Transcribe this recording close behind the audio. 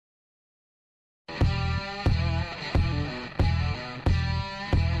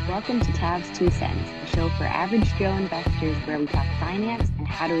Welcome to Tav's 2 Cents, a show for average Joe investors where we talk finance and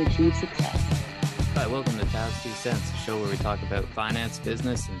how to achieve success. Hi, welcome to Tav's 2 Cents, a show where we talk about finance,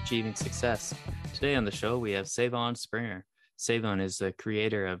 business, and achieving success. Today on the show, we have Savon Springer. Savon is the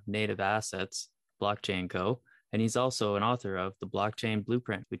creator of Native Assets, Blockchain Co., and he's also an author of The Blockchain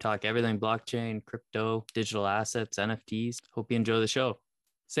Blueprint. We talk everything blockchain, crypto, digital assets, NFTs. Hope you enjoy the show.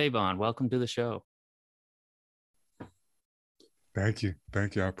 Savon, welcome to the show. Thank you.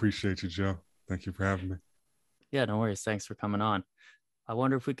 I appreciate you, Joe. Thank you for having me. Yeah, no worries. Thanks for coming on. I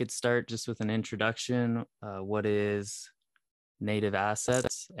wonder if we could start just with an introduction. What is Native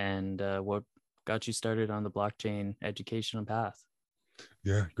Assets and what got you started on the blockchain educational path?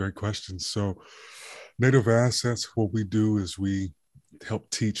 Yeah, great question. So Native Assets, what we do is we help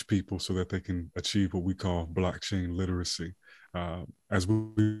teach people so that they can achieve what we call blockchain literacy. As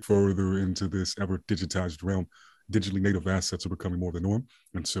we further into this ever digitized realm, digitally native assets are becoming more the norm.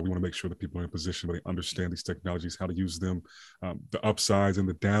 And so we want to make sure that people are in a position where they understand these technologies, how to use them, the upsides and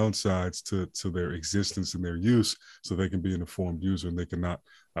the downsides to their existence and their use, so they can be an informed user and they can not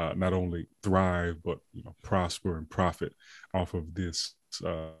only thrive, but prosper and profit off of this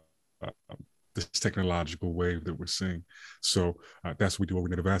technological wave that we're seeing. So that's what we do over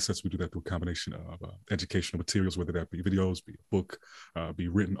Native Assets. We do that through a combination of educational materials, whether that be videos, be a book, be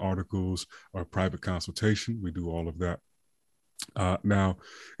written articles, or private consultation. We do all of that. Now,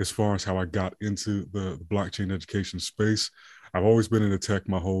 as far as how I got into the blockchain education space, I've always been into tech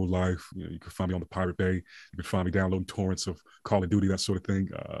my whole life. You can find me on the Pirate Bay. You can find me downloading torrents of Call of Duty, that sort of thing,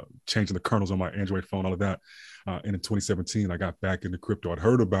 changing the kernels on my Android phone, all of that. And in 2017, I got back into crypto. I'd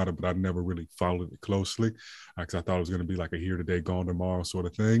heard about it, but I'd never really followed it closely because I thought it was going to be like a here today, gone tomorrow sort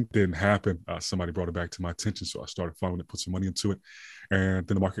of thing. Didn't happen. Somebody brought it back to my attention, so I started following it, put some money into it. And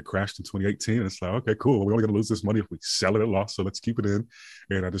then the market crashed in 2018. And it's like, okay, cool. Well, we're only going to lose this money if we sell it at loss, so let's keep it in.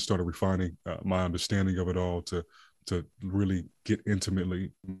 And I just started refining my understanding of it all to really get intimately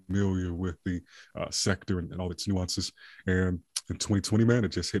familiar with the sector and all its nuances. And in 2020, man, it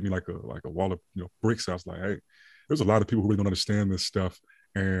just hit me like a wall of bricks. I was like, hey, there's a lot of people who really don't understand this stuff,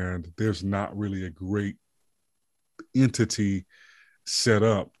 and there's not really a great entity set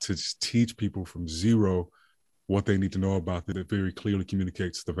up to just teach people from zero what they need to know about it. It very clearly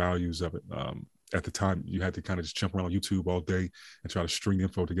communicates the values of it. At the time, you had to kind of just jump around on YouTube all day and try to string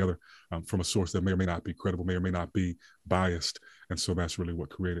info together from a source that may or may not be credible, may or may not be biased. And so that's really what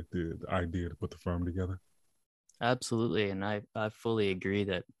created the idea to put the firm together. Absolutely. And I fully agree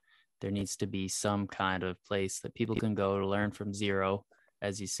that there needs to be some kind of place that people can go to learn from zero,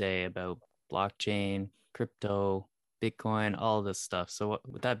 as you say, about blockchain, crypto, Bitcoin, all this stuff. So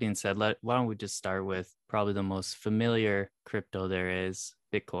with that being said, why don't we just start with probably the most familiar crypto there is,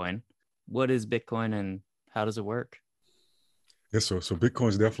 Bitcoin. What is Bitcoin and how does it work? Yes, so Bitcoin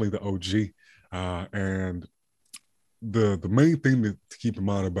is definitely the OG. And the main thing to keep in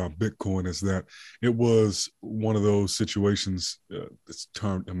mind about Bitcoin is that it was one of those situations, it's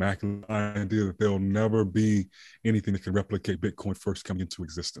termed immaculate idea, that there'll never be anything that can replicate Bitcoin first coming into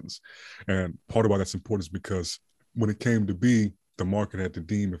existence. And part of why that's important is because when it came to be, the market had to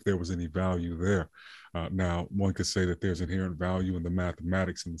deem if there was any value there. Now, one could say that there's inherent value in the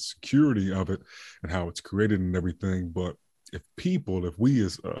mathematics and the security of it and how it's created and everything. But if we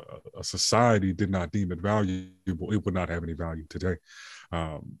as a society did not deem it valuable, it would not have any value today.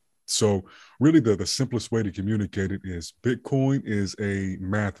 So really the simplest way to communicate it is Bitcoin is a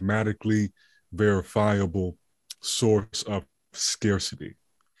mathematically verifiable source of scarcity.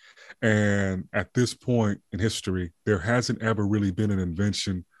 And at this point in history, there hasn't ever really been an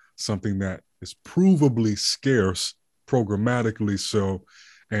invention, something that is provably scarce, programmatically so,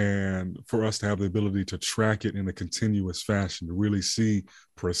 and for us to have the ability to track it in a continuous fashion, to really see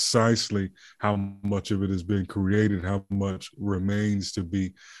precisely how much of it has been created, how much remains to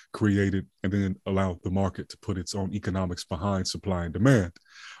be created, and then allow the market to put its own economics behind supply and demand.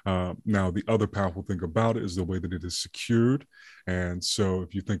 Now, the other powerful thing about it is the way that it is secured. And so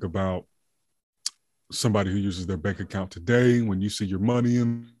if you think about somebody who uses their bank account today, when you see your money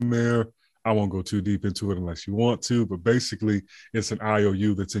in there, I won't go too deep into it unless you want to, but basically it's an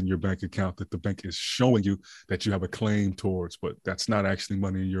IOU that's in your bank account that the bank is showing you that you have a claim towards, but that's not actually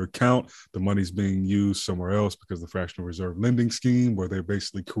money in your account. The money's being used somewhere else because the fractional reserve lending scheme, where they're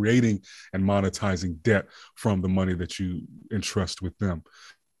basically creating and monetizing debt from the money that you entrust with them.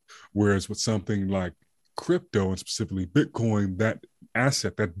 Whereas with something like crypto and specifically Bitcoin, that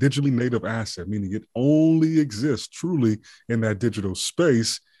asset, that digitally native asset, meaning it only exists truly in that digital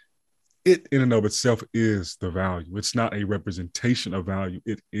space, it in and of itself is the value. It's not a representation of value.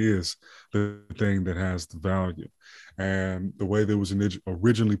 It is the thing that has the value. And the way that it was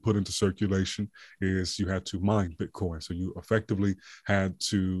originally put into circulation is you had to mine Bitcoin. So you effectively had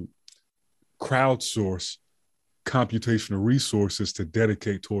to crowdsource computational resources to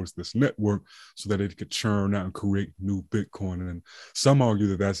dedicate towards this network so that it could churn out and create new Bitcoin. And some argue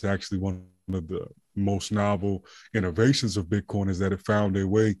that that's actually one of the most novel innovations of Bitcoin, is that it found a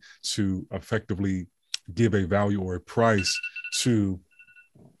way to effectively give a value or a price to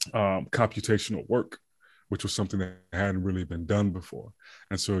computational work, which was something that hadn't really been done before.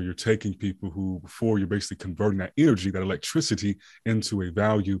 And so you're taking people who before, you're basically converting that energy, that electricity, into a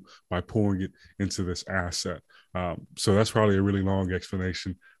value by pouring it into this asset. So that's probably a really long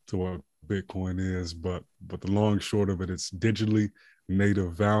explanation to what Bitcoin is, but the long and short of it, it's digitally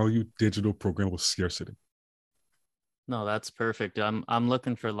native value, digital programmable scarcity. No, that's perfect. I'm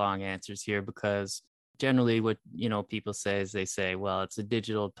looking for long answers here, because generally what people say is they say, well, it's a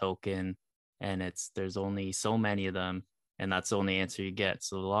digital token and there's only so many of them, and that's the only answer you get.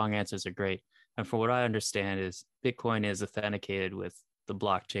 So the long answers are great. And for what I understand is Bitcoin is authenticated with the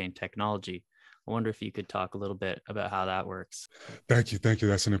blockchain technology. I wonder if you could talk a little bit about how that works. Thank you.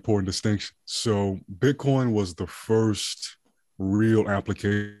 That's an important distinction. So Bitcoin was the first real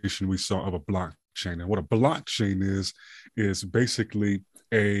application we saw of a blockchain. And what a blockchain is basically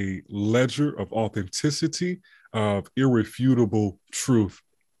a ledger of authenticity, of irrefutable truth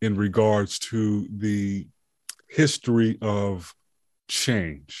in regards to the history of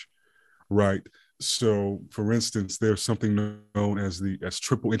change, right? So, for instance, there's something known as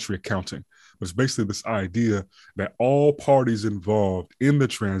triple entry accounting. It's basically this idea that all parties involved in the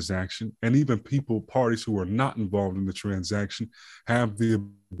transaction, and even parties who are not involved in the transaction, have the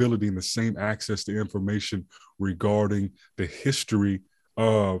ability and the same access to information regarding the history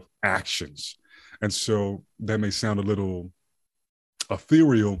of actions. And so that may sound a little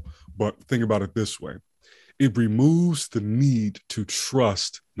ethereal, but think about it this way. It removes the need to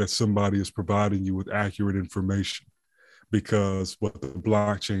trust that somebody is providing you with accurate information, because what the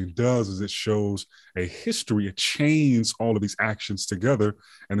blockchain does is it shows a history. It chains all of these actions together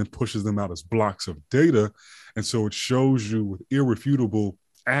and then pushes them out as blocks of data. And so it shows you with irrefutable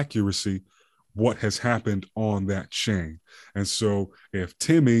accuracy what has happened on that chain. And so if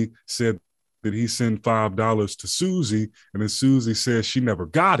Timmy said that he sent $5 to Susie, and then Susie says she never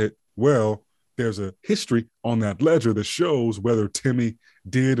got it, well, there's a history on that ledger that shows whether Timmy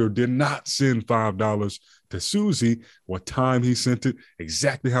did or did not send $5 to Susie, what time he sent it,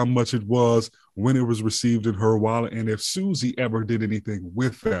 exactly how much it was, when it was received in her wallet, and if Susie ever did anything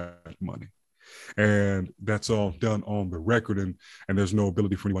with that money. And that's all done on the record, and there's no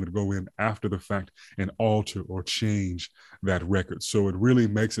ability for anyone to go in after the fact and alter or change that record. So it really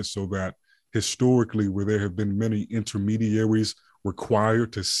makes it so that historically, where there have been many intermediaries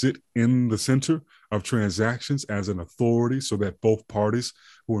required to sit in the center of transactions as an authority, so that both parties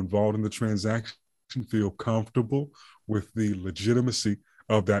who are involved in the transaction feel comfortable with the legitimacy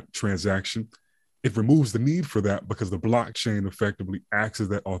of that transaction, it removes the need for that, because the blockchain effectively acts as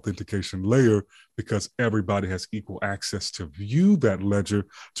that authentication layer, because everybody has equal access to view that ledger,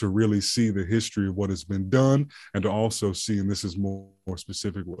 to really see the history of what has been done, and to also see, and this is more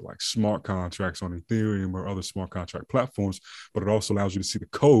specific with like smart contracts on Ethereum or other smart contract platforms, but it also allows you to see the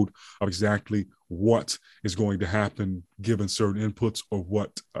code of exactly what is going to happen given certain inputs, or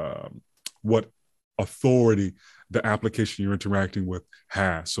what authority the application you're interacting with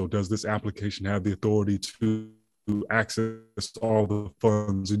has. So does this application have the authority to access all the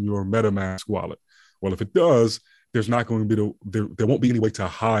funds in your MetaMask wallet? Well, if it does, there's not going to be there won't be any way to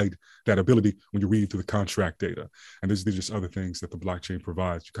hide that ability when you read through the contract data. And there's just other things that the blockchain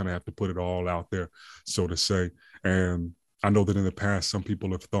provides. You kind of have to put it all out there, so to say. And I know that in the past, some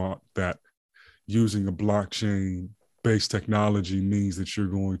people have thought that using a blockchain-based technology means that you're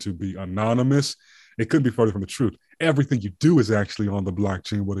going to be anonymous. It couldn't be further from the truth. Everything you do is actually on the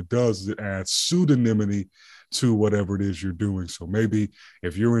blockchain. What it does is it adds pseudonymity to whatever it is you're doing. So maybe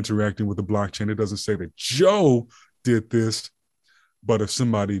if you're interacting with the blockchain, it doesn't say that Joe did this, but if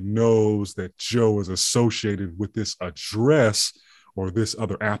somebody knows that Joe is associated with this address or this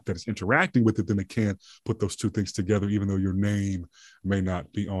other app that is interacting with it, then they can put those two things together, even though your name may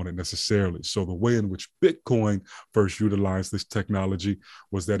not be on it necessarily. So the way in which Bitcoin first utilized this technology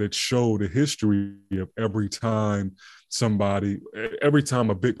was that it showed a history of every time a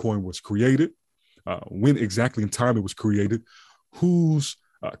Bitcoin was created, when exactly in time it was created, whose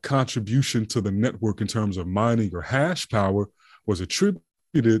contribution to the network in terms of mining or hash power was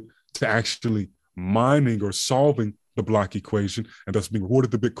attributed to actually mining or solving the block equation and thus being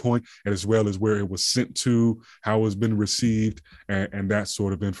rewarded the Bitcoin, and as well as where it was sent to, how it's been received, and that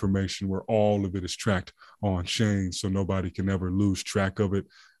sort of information where all of it is tracked on chain. So nobody can ever lose track of it,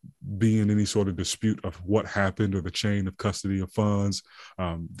 be in any sort of dispute of what happened or the chain of custody of funds.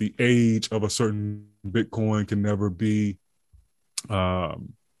 The age of a certain Bitcoin can never be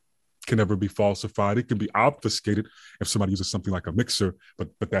falsified. It can be obfuscated if somebody uses something like a mixer, but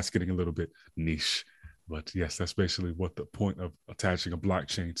that's getting a little bit niche. But yes, that's basically what the point of attaching a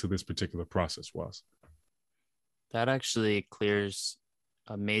blockchain to this particular process was. That actually clears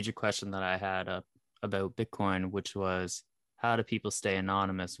a major question that I had about Bitcoin, which was, how do people stay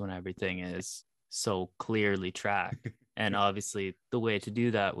anonymous when everything is so clearly tracked? And obviously the way to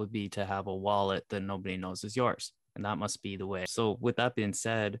do that would be to have a wallet that nobody knows is yours. And that must be the way. So with that being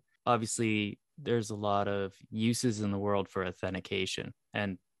said, obviously there's a lot of uses in the world for authentication,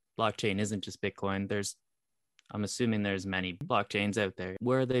 and blockchain isn't just Bitcoin. I'm assuming there's many blockchains out there.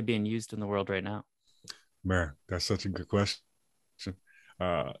 Where are they being used in the world right now? Man, that's such a good question.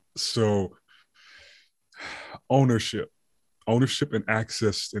 So ownership and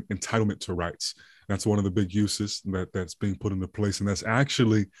access and entitlement to rights. That's one of the big uses that's being put into place. And that's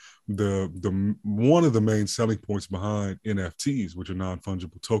actually the one of the main selling points behind NFTs, which are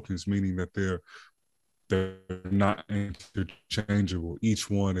non-fungible tokens, meaning that they're not interchangeable. Each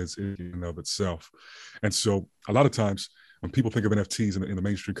one is in and of itself. And so a lot of times when people think of NFTs in the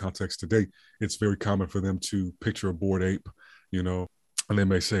mainstream context today, it's very common for them to picture a Bored Ape, and they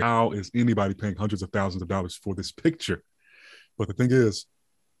may say, how is anybody paying hundreds of thousands of dollars for this picture? But the thing is,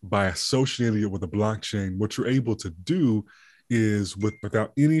 by associating it with a blockchain, what you're able to do is,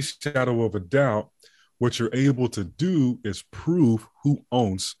 without any shadow of a doubt, what you're able to do is prove who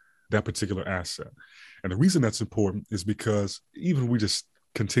owns that particular asset. And the reason that's important is because even we just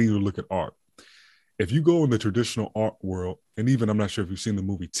continue to look at art. If you go in the traditional art world, and even I'm not sure if you've seen the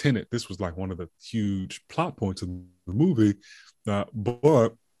movie Tenet, this was like one of the huge plot points of the movie,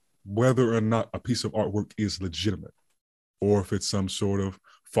 but whether or not a piece of artwork is legitimate, or if it's some sort of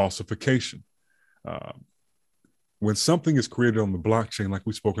falsification. When something is created on the blockchain, like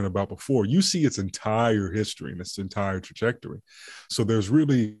we've spoken about before, you see its entire history and its entire trajectory. So there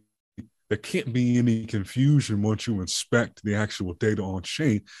can't be any confusion once you inspect the actual data on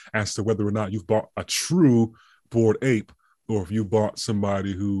chain as to whether or not you've bought a true Bored Ape, or if you bought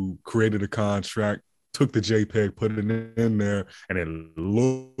somebody who created a contract, took the JPEG, put it in there, and it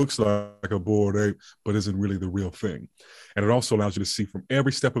looks like a Bored Ape, but isn't really the real thing. And it also allows you to see from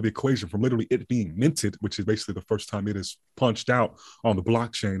every step of the equation, from literally it being minted, which is basically the first time it is punched out on the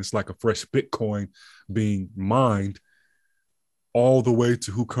blockchain. It's like a fresh Bitcoin being mined, all the way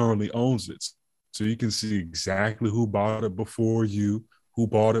to who currently owns it. So you can see exactly who bought it before you, who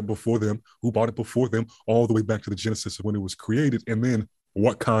bought it before them, who bought it before them, all the way back to the genesis of when it was created, and then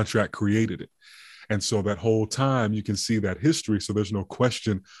what contract created it. And so that whole time you can see that history. So there's no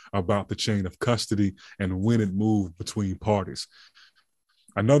question about the chain of custody and when it moved between parties.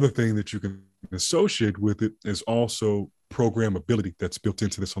 Another thing that you can associate with it is also programmability that's built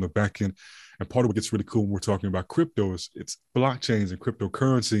into this on the back end. And part of what gets really cool when we're talking about crypto is it's blockchains and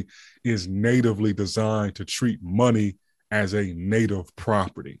cryptocurrency is natively designed to treat money as a native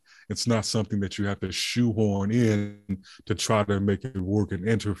property. It's not something that you have to shoehorn in to try to make it work an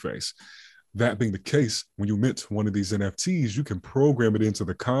interface. That being the case, when you mint one of these NFTs, you can program it into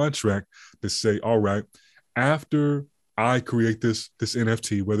the contract to say, all right, after I create this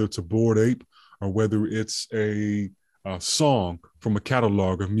NFT, whether it's a Bored Ape or whether it's a song from a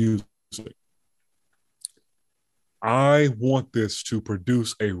catalog of music, I want this to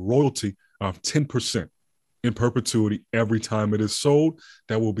produce a royalty of 10% in perpetuity every time it is sold.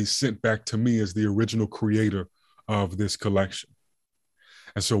 That will be sent back to me as the original creator of this collection.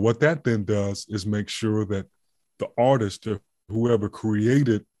 And so what that then does is make sure that the artist or whoever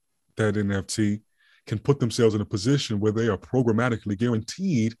created that NFT can put themselves in a position where they are programmatically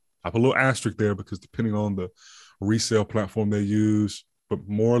guaranteed. I have a little asterisk there because depending on the resale platform they use, but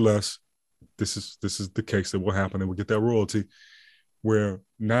more or less, this is the case that will happen and we'll get that royalty, where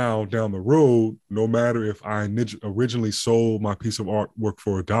now down the road, no matter if I originally sold my piece of artwork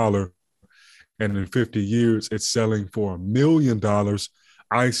for $1 and in 50 years it's selling for $1 million,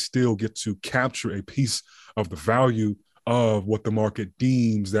 I still get to capture a piece of the value of what the market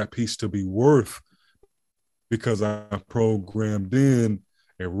deems that piece to be worth, because I programmed in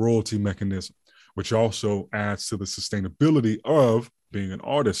a royalty mechanism, which also adds to the sustainability of being an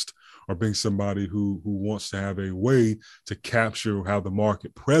artist or being somebody who wants to have a way to capture how the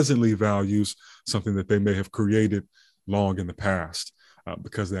market presently values something that they may have created long in the past.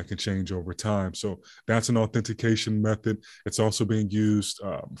 because that can change over time. So that's an authentication method. It's also being used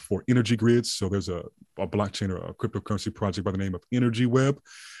for energy grids. So there's a blockchain or a cryptocurrency project by the name of Energy Web,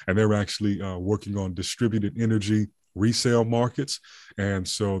 and they're actually working on distributed energy resale markets. And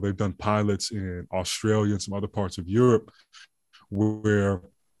so they've done pilots in Australia and some other parts of Europe where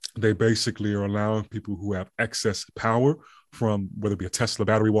they basically are allowing people who have excess power from whether it be a Tesla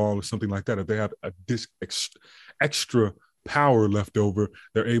battery wall or something like that, if they have a extra power left over,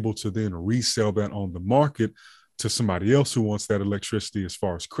 they're able to then resell that on the market to somebody else who wants that electricity as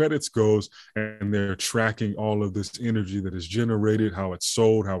far as credits goes. And they're tracking all of this energy that is generated, how it's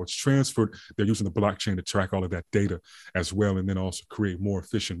sold, how it's transferred. They're using the blockchain to track all of that data as well, and then also create more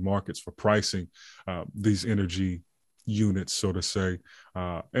efficient markets for pricing these energy units, so to say.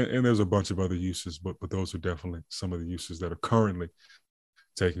 And there's a bunch of other uses, but those are definitely some of the uses that are currently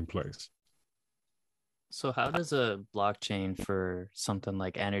taking place. So how does a blockchain for something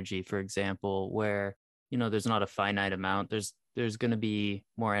like energy, for example, where, you know, there's not a finite amount, there's going to be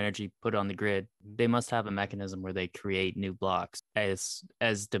more energy put on the grid, they must have a mechanism where they create new blocks as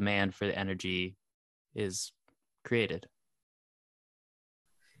demand for the energy is created?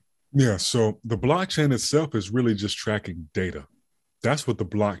 Yeah, so the blockchain itself is really just tracking data. That's what the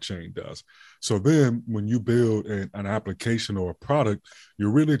blockchain does. So then when you build an application or a product,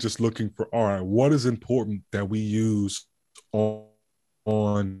 you're really just looking for, all right, what is important that we use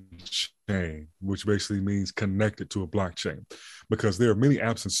on chain, which basically means connected to a blockchain, because there are many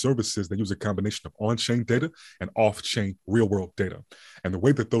apps and services that use a combination of on-chain data and off-chain real-world data. And the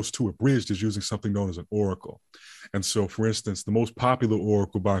way that those two are bridged is using something known as an oracle. And so, for instance, the most popular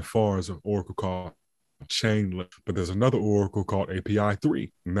oracle by far is an oracle called Chainlink, but there's another oracle called API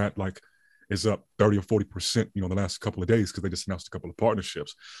 3, and that is up 30 or 40%, in the last couple of days because they just announced a couple of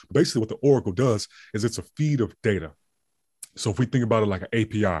partnerships. But basically what the oracle does is it's a feed of data. So if we think about it like an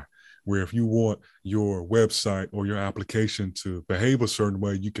API, where if you want your website or your application to behave a certain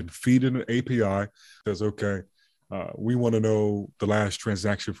way, you can feed in an API. Says, okay, we want to know the last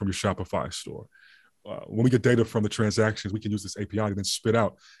transaction from your Shopify store. When we get data from the transactions, we can use this API to then spit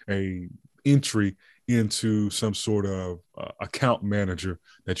out a entry into some sort of account manager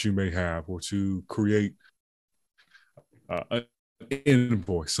that you may have, or to create an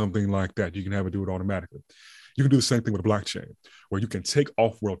invoice, something like that. You can have it do it automatically. You can do the same thing with a blockchain, where you can take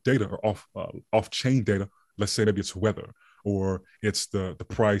off-world data or off-chain data. Let's say maybe it's weather, or it's the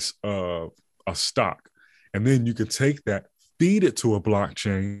price of a stock. And then you can take that, feed it to a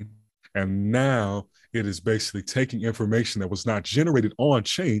blockchain, and now it is basically taking information that was not generated on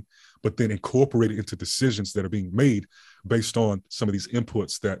chain, but then incorporated into decisions that are being made based on some of these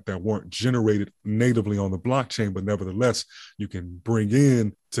inputs that weren't generated natively on the blockchain, but nevertheless, you can bring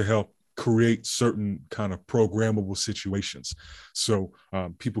in to help create certain kind of programmable situations. So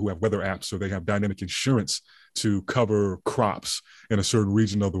people who have weather apps, so they have dynamic insurance to cover crops in a certain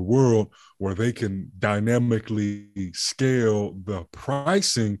region of the world, where they can dynamically scale the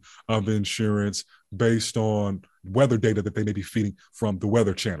pricing of insurance based on weather data that they may be feeding from the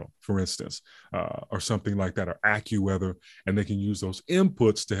Weather Channel, for instance, or something like that, or AccuWeather, and they can use those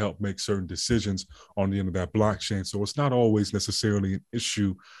inputs to help make certain decisions on the end of that blockchain. So it's not always necessarily an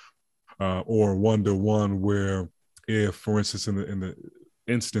issue or one-to-one, where if, for instance, in the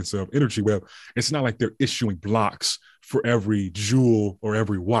instance of Energy Web, it's not like they're issuing blocks for every joule or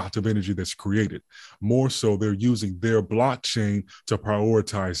every watt of energy that's created. More so, they're using their blockchain to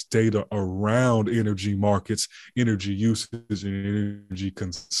prioritize data around energy markets, energy usage, and energy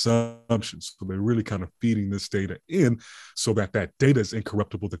consumption. So they're really kind of feeding this data in so that data is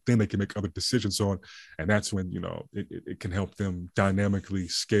incorruptible, that then they can make other decisions on. And that's when, it can help them dynamically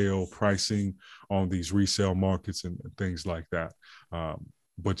scale pricing on these resale markets and things like that.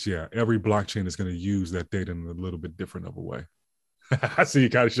 But yeah, every blockchain is going to use that data in a little bit different of a way. I see you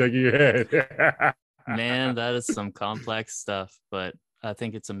kind of shaking your head. Man, that is some complex stuff, but I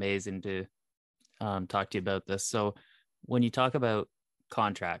think it's amazing to talk to you about this. So when you talk about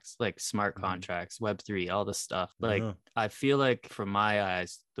contracts, like smart contracts, Web3, all this stuff, I feel like from my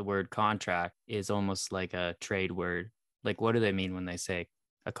eyes, the word contract is almost like a trade word. Like, what do they mean when they say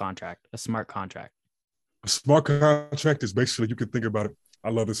a contract, a smart contract? A smart contract is basically, you can think about it, I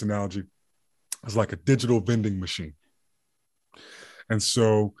love this analogy, it's like a digital vending machine. And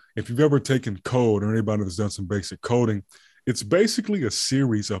so if you've ever taken code, or anybody that's done some basic coding, it's basically a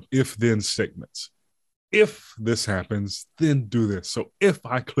series of if-then statements. If this happens, then do this. So if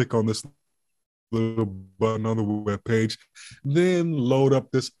I click on this little button on the web page, then load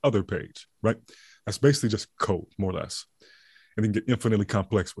up this other page, right? That's basically just code, more or less. And then get infinitely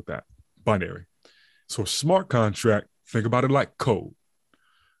complex with that, binary. So a smart contract, think about it like code.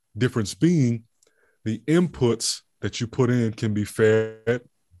 Difference being the inputs that you put in can be fed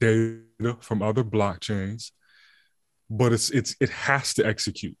data from other blockchains, but it has to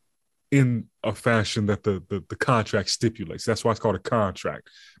execute in a fashion that the contract stipulates. That's why it's called a contract,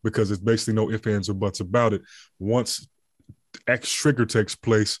 because it's basically no ifs, ands, or buts about it. Once X trigger takes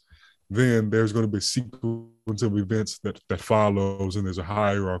place, then there's going to be a sequence of events that follows, and there's a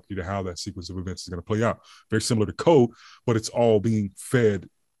hierarchy to how that sequence of events is going to play out. Very similar to code, but it's all being fed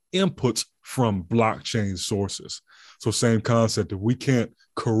inputs from blockchain sources. So same concept. If we can't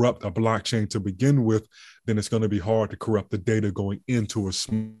corrupt a blockchain to begin with, then it's going to be hard to corrupt the data going into a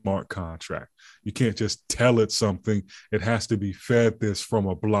smart contract. You can't just tell it something. It has to be fed this from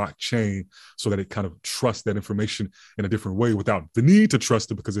a blockchain so that it kind of trusts that information in a different way without the need to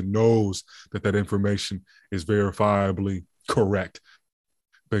trust it, because it knows that that information is verifiably correct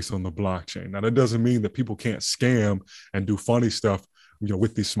based on the blockchain. Now, that doesn't mean that people can't scam and do funny stuff,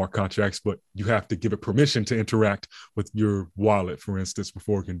 with these smart contracts, but you have to give it permission to interact with your wallet, for instance,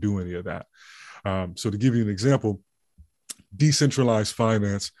 before it can do any of that. So to give you an example, decentralized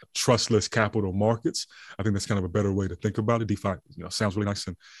finance, trustless capital markets. I think that's kind of a better way to think about it. DeFi, sounds really nice.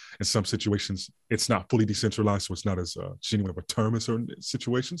 And in some situations, it's not fully decentralized, so it's not as genuine of a term in certain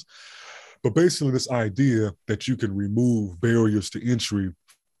situations. But basically this idea that you can remove barriers to entry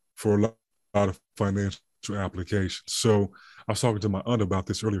for a lot of financial applications. So I was talking to my aunt about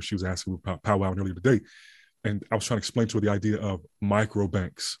this earlier. She was asking about powwow earlier today. And I was trying to explain to her the idea of micro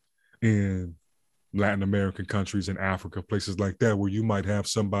banks in Latin American countries, in Africa, places like that, where you might have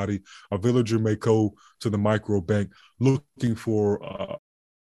somebody, a villager may go to the micro bank looking for a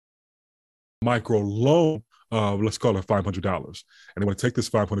micro loan, let's call it $500. And they want to take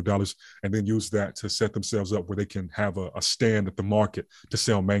this $500 and then use that to set themselves up where they can have a stand at the market to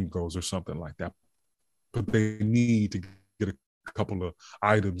sell mangoes or something like that. But they need to get a couple of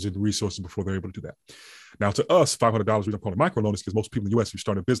items and resources before they're able to do that. Now, to us, $500, we don't call it microloan, because most people in the U.S., you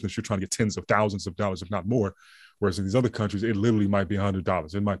start a business, you're trying to get tens of thousands of dollars, if not more. Whereas in these other countries, it literally might be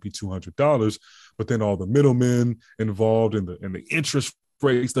 $100. It might be $200. But then all the middlemen involved in the interest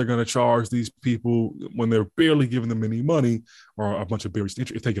rates they're going to charge these people when they're barely giving them any money, or a bunch of barriers to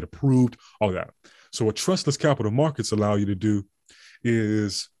entry, if they get approved, all of that. So what trustless capital markets allow you to do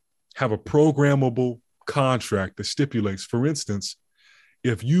is have a programmable contract that stipulates, for instance,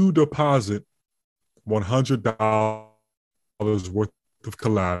 if you deposit $100 worth of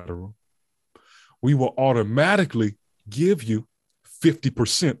collateral, we will automatically give you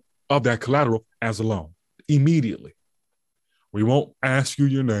 50% of that collateral as a loan immediately. We won't ask you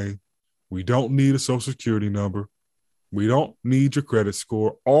your name. We don't need a social security number. We don't need your credit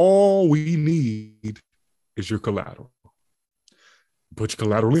score. All we need is your collateral. Put your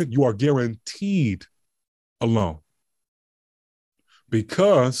collateral in, you are guaranteed a loan,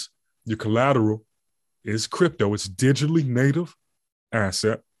 because your collateral is crypto. It's digitally native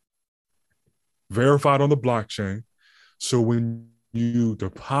asset, verified on the blockchain. So when you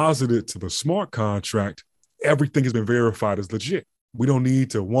deposit it to the smart contract, everything has been verified as legit. We don't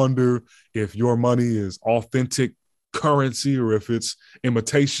need to wonder if your money is authentic currency or if it's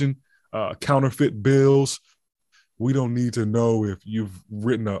imitation, counterfeit bills. We don't need to know if you've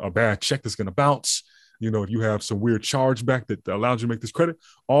written a bad check that's going to bounce. If you have some weird chargeback that allows you to make this credit.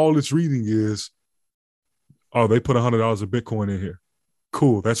 All it's reading is, oh, they put $100 of Bitcoin in here.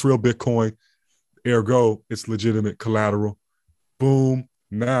 Cool, that's real Bitcoin. Ergo, it's legitimate collateral. Boom.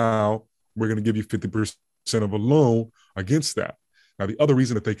 Now we're going to give you 50% of a loan against that. Now, the other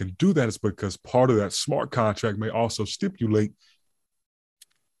reason that they can do that is because part of that smart contract may also stipulate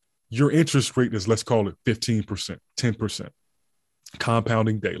your interest rate is, let's call it 15%, 10%,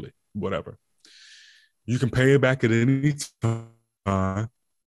 compounding daily, whatever. You can pay it back at any time.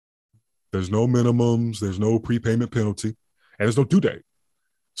 There's no minimums. There's no prepayment penalty. And there's no due date.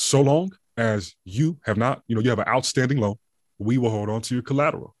 So long as you have not, you have an outstanding loan, we will hold on to your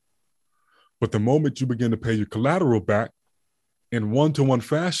collateral. But the moment you begin to pay your collateral back in one-to-one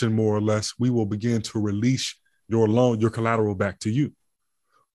fashion, more or less, we will begin to release your loan, your collateral back to you.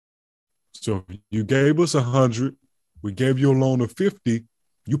 So if you gave us 100, we gave you a loan of 50,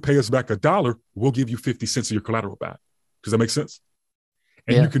 you pay us back $1, we'll give you 50 cents of your collateral back. Does that make sense?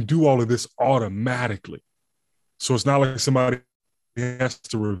 And you can do all of this automatically. So it's not like somebody has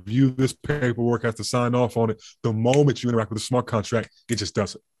to review this paperwork, has to sign off on it. The moment you interact with a smart contract, it just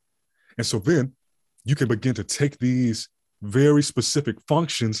does it. And so then you can begin to take these very specific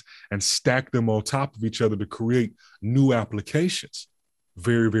functions and stack them on top of each other to create new applications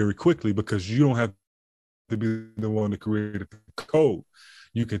very, very quickly, because you don't have to be the one to create the code.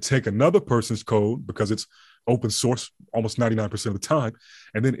 You can take another person's code because it's open source almost 99% of the time,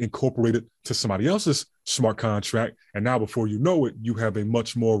 and then incorporate it to somebody else's smart contract. And now before you know it, you have a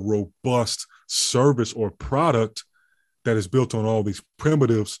much more robust service or product that is built on all these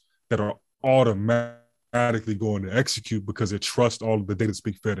primitives that are automatically going to execute because it trusts all of the data that's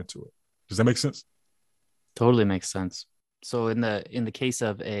being fed into it. Does that make sense? Totally makes sense. So in the case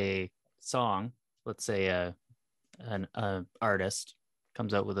of a song, let's say an artist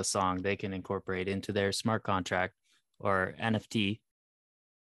comes out with a song, they can incorporate into their smart contract or NFT.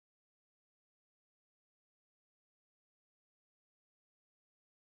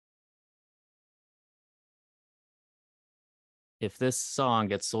 If this song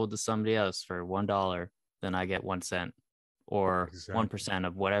gets sold to somebody else for $1, then I get 1 cent or exactly. 1%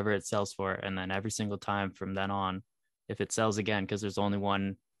 of whatever it sells for. And then every single time from then on, if it sells again, because there's only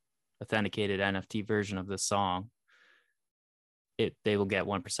one authenticated NFT version of this song, they will get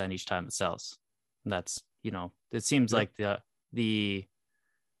 1% each time it sells. And that's, it seems like the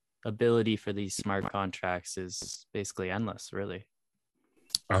ability for these smart contracts is basically endless, really.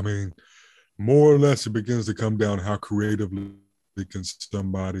 I mean, more or less, it begins to come down to how creatively can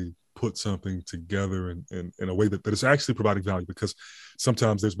somebody put something together in a way that is actually providing value, because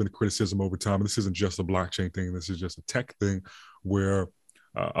sometimes there's been a criticism over time, and this isn't just a blockchain thing, this is just a tech thing, where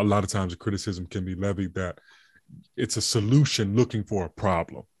a lot of times a criticism can be levied that it's a solution looking for a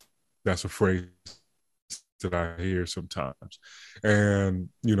problem. That's a phrase that I hear sometimes. And,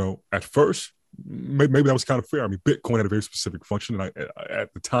 at first, maybe that was kind of fair. I mean, Bitcoin had a very specific function. And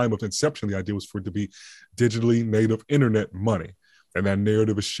at the time of inception, the idea was for it to be digitally native internet money. And that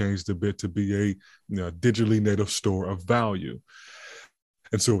narrative has changed a bit to be a digitally native store of value.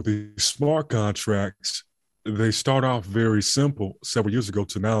 And so the smart contracts, they start off very simple several years ago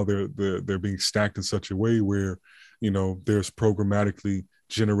to now they're being stacked in such a way where, there's programmatically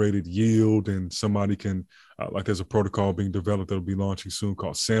generated yield, and somebody can, like there's a protocol being developed that'll be launching soon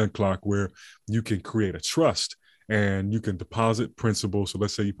called Sandclock, where you can create a trust and you can deposit principal. So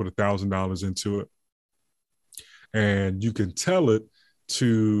let's say you put $1,000 into it, and you can tell it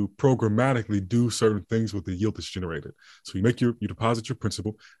to programmatically do certain things with the yield that's generated. So you deposit your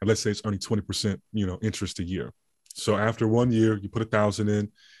principal, and let's say it's earning 20%, interest a year. So after 1 year, you put $1,000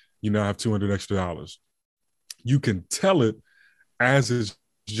 in, you now have $200 extra. You can tell it as it's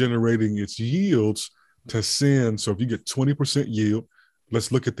generating its yields to send. So if you get 20% yield,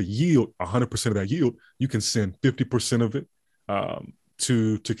 let's look at the yield, 100% of that yield, you can send 50% of it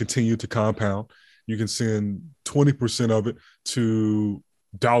to continue to compound. You can send 20% of it to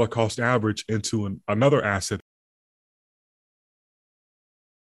dollar cost average into another asset.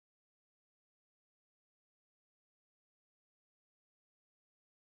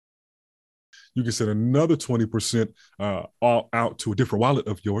 You can send another 20% all out to a different wallet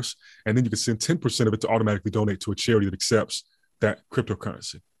of yours. And then you can send 10% of it to automatically donate to a charity that accepts that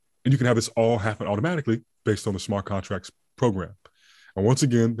cryptocurrency. And you can have this all happen automatically based on the smart contracts program. And once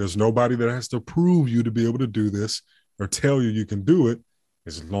again, there's nobody that has to prove you to be able to do this or tell you can do it,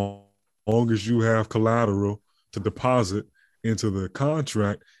 as long as you have collateral to deposit into the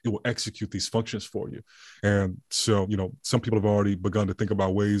contract, it will execute these functions for you. And so, some people have already begun to think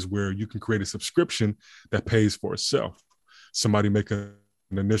about ways where you can create a subscription that pays for itself. Somebody make an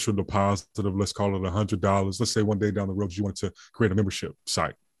initial deposit of, let's call it $100. Let's say one day down the road, you want to create a membership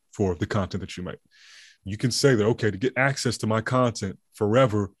site for the content that you make. You can say that, okay, to get access to my content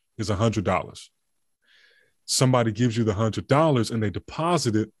forever is $100. Somebody gives you the $100 and they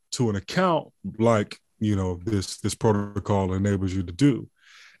deposit it to an account like, this protocol enables you to do.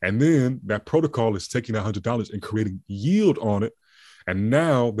 And then that protocol is taking that $100 and creating yield on it. And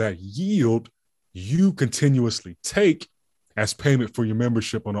now that yield you continuously take as payment for your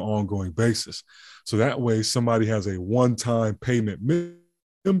membership on an ongoing basis. So that way somebody has a one-time payment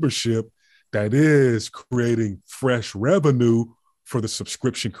membership that is creating fresh revenue for the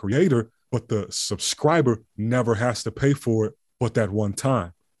subscription creator, but the subscriber never has to pay for it but that one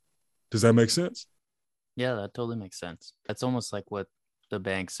time. Does that make sense? Yeah, that totally makes sense. That's almost like what the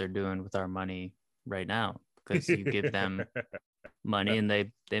banks are doing with our money right now, because you give them money and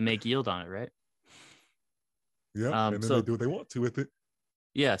they make yield on it, right? Yeah, and then they do what they want to with it.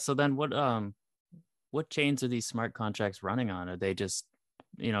 Yeah, so then what chains are these smart contracts running on? Are they just,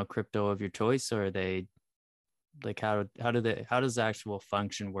 crypto of your choice, or are they like how does the actual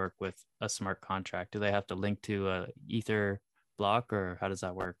function work with a smart contract? Do they have to link to a Ether block, or how does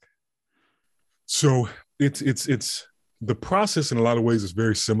that work? So it's the process in a lot of ways is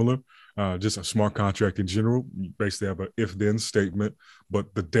very similar. Just a smart contract in general, you basically have an if-then statement,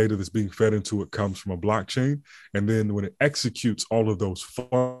 but the data that's being fed into it comes from a blockchain. And then when it executes all of those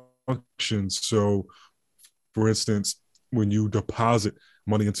functions, so For instance, when you deposit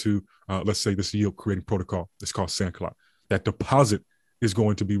money into, let's say, this yield creating protocol, it's called Sandcloud, that deposit is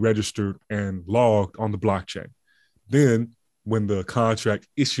going to be registered and logged on the blockchain. Then when the contract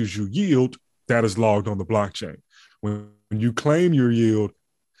issues you yield, that is logged on the blockchain. When you claim your yield,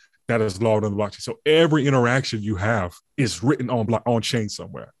 that is logged on the blockchain. So every interaction you have is written on chain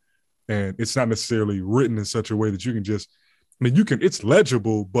somewhere. And it's not necessarily written in such a way that you can just, I mean, it's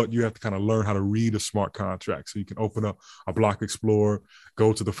legible, but you have to kind of learn how to read a smart contract. So you can open up a block explorer,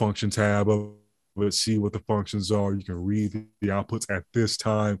 go to the function tab of it, see what the functions are. You can read the outputs at this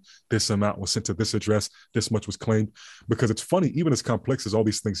time. This amount was sent to this address. This much was claimed. Because it's funny, even as complex as all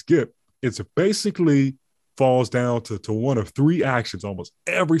these things get, it's basically falls down to one of three actions. Almost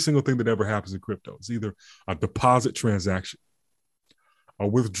every single thing that ever happens in crypto is either a deposit transaction, a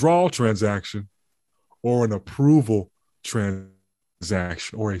withdrawal transaction, or an approval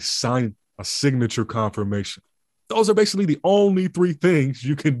transaction, or a signature confirmation. Those are basically the only three things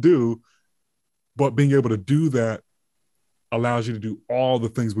you can do, but being able to do that allows you to do all the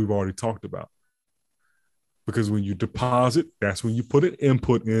things we've already talked about. Because when you deposit, that's when you put an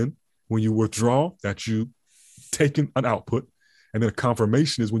input in. When you withdraw, that's you taking an output. And then a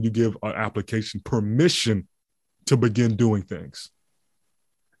confirmation is when you give an application permission to begin doing things.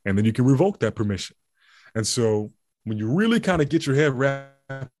 And then you can revoke that permission. And so when you really kind of get your head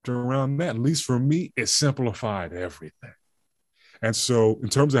wrapped around that, at least for me, it simplified everything. And so in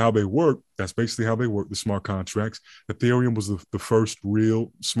terms of how they work, that's basically how they work, the smart contracts. Ethereum was the first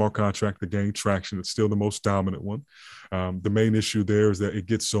real smart contract that gained traction. It's still the most dominant one. The main issue there is that it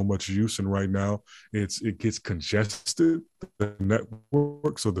gets so much use, and right now it gets congested, the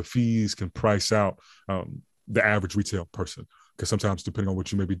network, so the fees can price out the average retail person. Because sometimes, depending on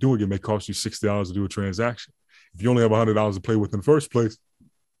what you may be doing, it may cost you $60 to do a transaction. If you only have $100 to play with in the first place,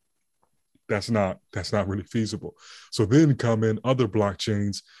 that's not really feasible. So then come in other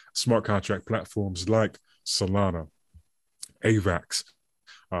blockchains, smart contract platforms like Solana, AVAX,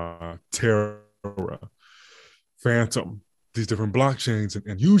 Terra, Phantom, these different blockchains.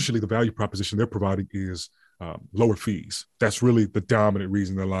 And usually the value proposition they're providing is lower fees. That's really the dominant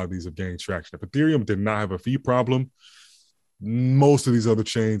reason that a lot of these have gained traction. If Ethereum did not have a fee problem, most of these other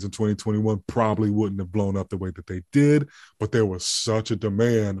chains in 2021 probably wouldn't have blown up the way that they did, but there was such a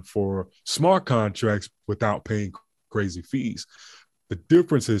demand for smart contracts without paying crazy fees. The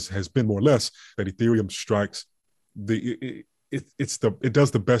difference has been more or less that Ethereum strikes it does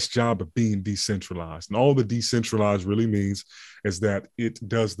the best job of being decentralized. And all the decentralized really means is that it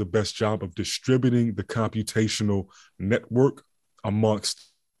does the best job of distributing the computational network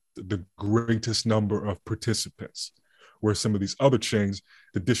amongst the greatest number of participants. Where some of these other chains,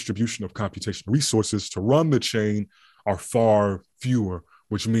 the distribution of computational resources to run the chain are far fewer,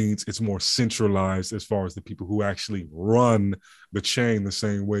 which means it's more centralized as far as the people who actually run the chain, the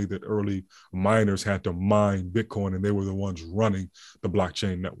same way that early miners had to mine Bitcoin and they were the ones running the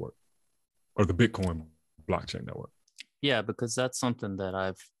blockchain network, or the Bitcoin blockchain network. Yeah, because that's something that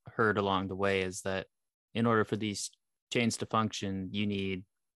I've heard along the way, is that in order for these chains to function, you need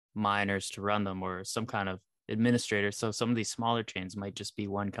miners to run them, or some kind of administrator. So some of these smaller chains might just be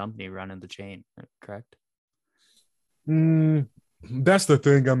one company running the chain, correct? That's the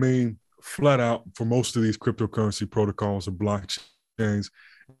thing. I mean, flat out, for most of these cryptocurrency protocols or blockchains,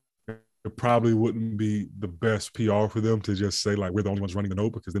 it probably wouldn't be the best PR for them to just say, like, we're the only ones running the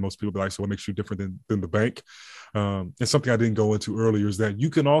node, because then most people be like, so what makes you different than the bank? And something I didn't go into earlier is that you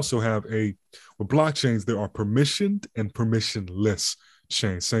can also have with blockchains, there are permissioned and permissionless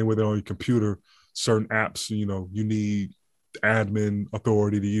chains. Same way that on your computer, certain apps, you need admin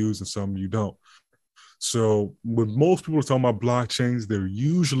authority to use and some you don't. So when most people are talking about blockchains, they're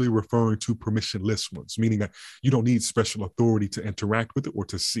usually referring to permissionless ones, meaning that you don't need special authority to interact with it or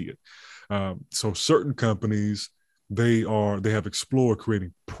to see it. So certain companies, they have explored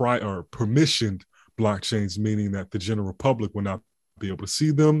creating permissioned blockchains, meaning that the general public will not be able to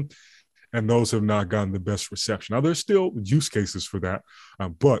see them. And those have not gotten the best reception. Now, there's still use cases for that,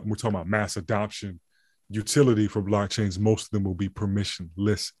 but we're talking about mass adoption, utility for blockchains. Most of them will be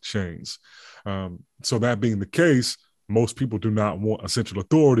permissionless chains. So that being the case, most people do not want a central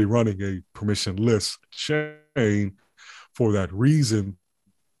authority running a permissionless chain for that reason,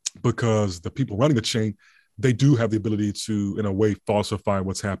 because the people running the chain, they do have the ability to, in a way, falsify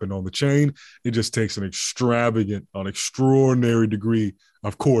what's happened on the chain. It just takes an extraordinary degree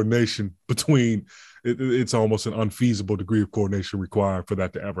of coordination between, it's almost an unfeasible degree of coordination required for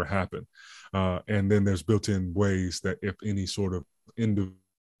that to ever happen. And then there's built-in ways that if any sort of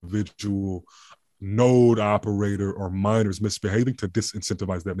individual node operator or miner is misbehaving, to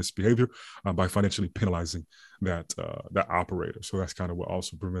disincentivize that misbehavior by financially penalizing that operator. So that's kind of what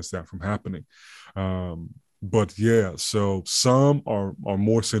also prevents that from happening. But yeah, so some are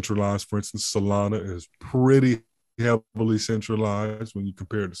more centralized. For instance, Solana is pretty heavily centralized when you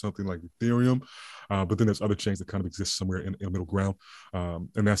compare it to something like Ethereum. But then there's other chains that kind of exist somewhere in the middle ground.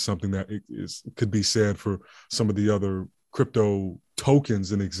 And that's something that could be said for some of the other crypto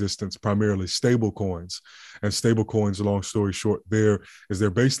tokens in existence, primarily stable coins. And stable coins, long story short, they're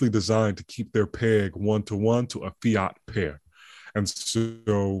basically designed to keep their peg 1-to-1 to a fiat pair. And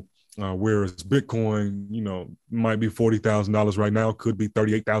so whereas Bitcoin, might be $40,000 right now, could be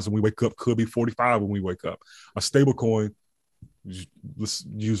 38,000 when we wake up, could be 45 when we wake up. A stable coin, let's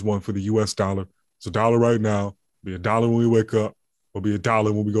use one for the US dollar. It's $1 right now, be $1 when we wake up, or be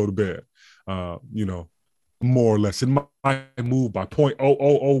 $1 when we go to bed. More or less. It might move by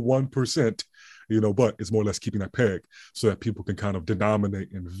 0.0001%, but it's more or less keeping that peg so that people can kind of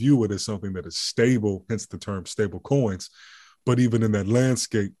denominate and view it as something that is stable, hence the term stable coins. But even in that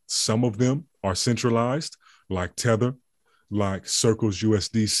landscape, some of them are centralized, like Tether, like Circle's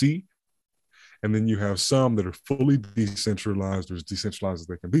USDC. And then you have some that are fully decentralized, or as decentralized as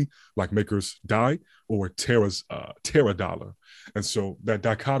they can be, like Maker's DAI or Terra's Terra Dollar. And so that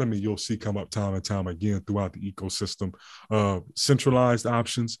dichotomy you'll see come up time and time again throughout the ecosystem of centralized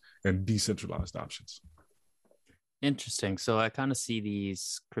options and decentralized options. Interesting. So I kind of see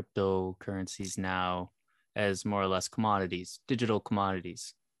these cryptocurrencies now as more or less commodities, digital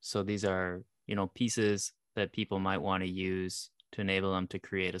commodities. So these are, pieces that people might want to use to enable them to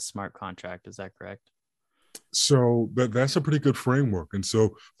create a smart contract. Is that correct? So that's a pretty good framework. And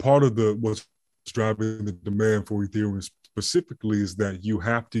so part of what's driving the demand for Ethereum specifically is that you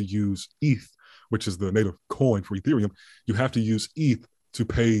have to use ETH, which is the native coin for Ethereum. You have to use ETH to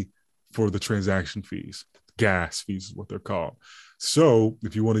pay for the transaction fees. Gas fees is what they're called. So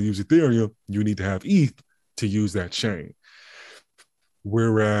if you want to use Ethereum, you need to have ETH to use that chain.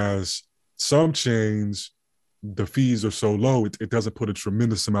 Whereas some chains, the fees are so low, it doesn't put a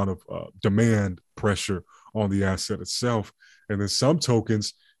tremendous amount of demand pressure on the asset itself. And then some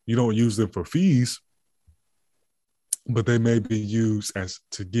tokens, you don't use them for fees, but they may be used as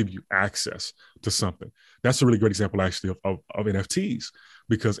to give you access to something. That's a really great example, actually, of NFTs,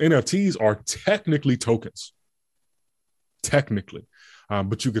 because NFTs are technically tokens. Technically.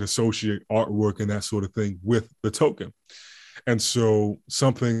 But you can associate artwork and that sort of thing with the token. And so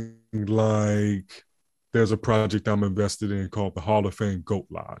something like, there's a project I'm invested in called the Hall of Fame Goat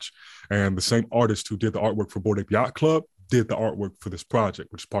Lodge. And the same artist who did the artwork for Bored Ape Yacht Club did the artwork for this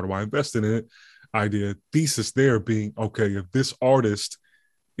project, which is part of why I invested in it. Idea, thesis there being, okay, if this artist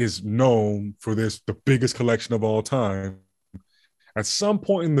is known for the biggest collection of all time, at some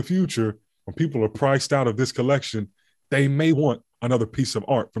point in the future, when people are priced out of this collection, they may want another piece of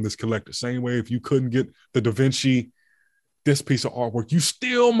art from this collector. Same way, if you couldn't get the Da Vinci, this piece of artwork, you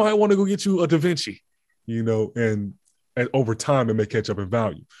still might want to go get you a Da Vinci, and over time it may catch up in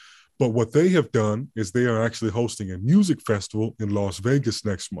value. But what they have done is they are actually hosting a music festival in Las Vegas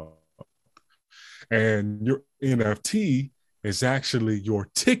next month. And your NFT is actually your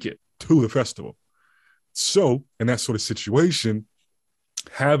ticket to the festival. So in that sort of situation,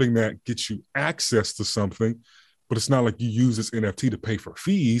 having that gets you access to something, but it's not like you use this NFT to pay for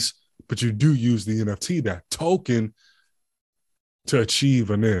fees, but you do use the NFT, that token, to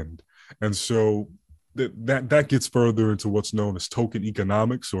achieve an end. And so that gets further into what's known as token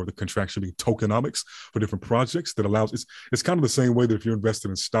economics, or the contraction being tokenomics for different projects that allows, it's kind of the same way that if you're invested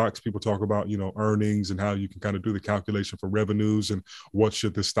in stocks, people talk about, earnings and how you can kind of do the calculation for revenues and what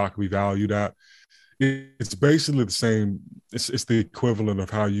should this stock be valued at. It's basically the same. It's the equivalent of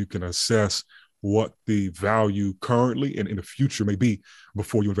how you can assess what the value currently and in the future may be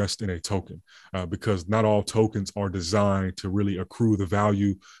before you invest in a token, because not all tokens are designed to really accrue the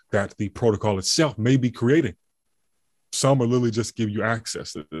value that the protocol itself may be creating. Some are literally just give you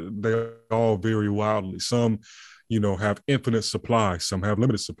access. They all vary wildly. Some, have infinite supply. Some have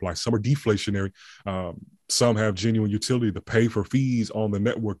limited supply. Some are deflationary. Some have genuine utility to pay for fees on the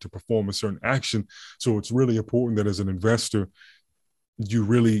network to perform a certain action. So it's really important that as an investor, you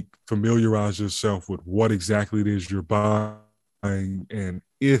really familiarize yourself with what exactly it is you're buying and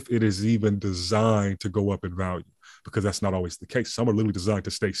if it is even designed to go up in value, because that's not always the case. Some are literally designed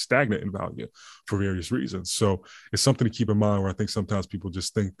to stay stagnant in value for various reasons. So it's something to keep in mind, where I think sometimes people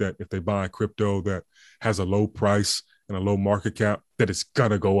just think that if they buy a crypto that has a low price and a low market cap, that it's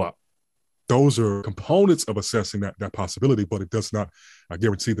going to go up. Those are components of assessing that possibility, but it does not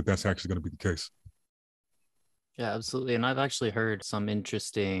guarantee that that's actually going to be the case. Yeah, absolutely. And I've actually heard some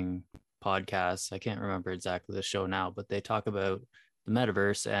interesting podcasts. I can't remember exactly the show now, but they talk about the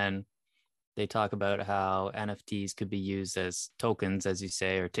metaverse, and they talk about how NFTs could be used as tokens, as you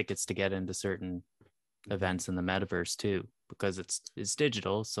say, or tickets to get into certain events in the metaverse too, because it's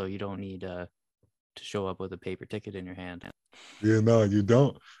digital, so you don't need to show up with a paper ticket in your hand. Yeah, no, you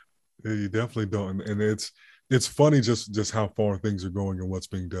don't. You definitely don't. And it's funny just how far things are going and what's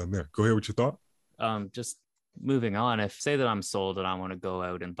being done there. Go ahead with your thought. Just moving on, if say that I'm sold and I want to go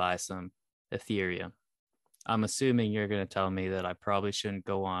out and buy some Ethereum, I'm assuming you're going to tell me that I probably shouldn't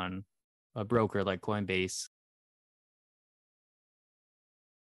go on a broker like Coinbase,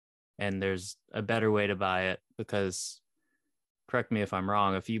 and there's a better way to buy it, because, correct me if I'm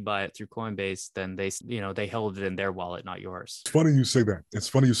wrong, if you buy it through Coinbase, then they held it in their wallet, not yours. It's funny you say that. It's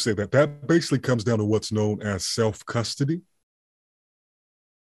funny you say that. That basically comes down to what's known as self-custody.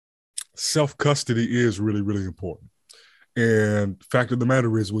 Self-custody is really, really important. And fact of the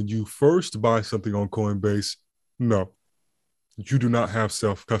matter is, when you first buy something on Coinbase, no, you do not have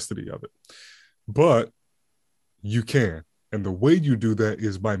self-custody of it. But you can. And the way you do that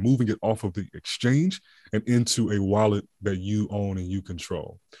is by moving it off of the exchange and into a wallet that you own and you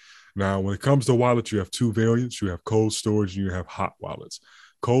control. Now, when it comes to wallets, you have two variants. You have cold storage and you have hot wallets.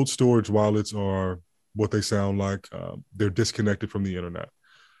 Cold storage wallets are what they sound like. They're disconnected from the internet.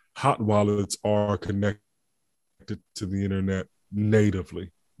 Hot wallets are connected to the internet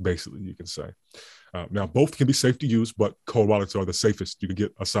natively, basically, you can say. Now, both can be safe to use, but cold wallets are the safest you can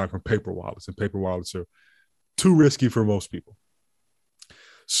get aside from paper wallets, and paper wallets are too risky for most people.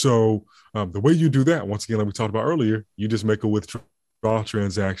 So the way you do that, once again, like we talked about earlier, you just make a withdrawal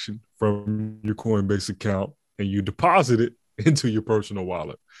transaction from your Coinbase account and you deposit it into your personal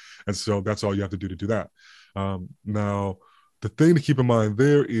wallet. And so that's all you have to do that. Now, the thing to keep in mind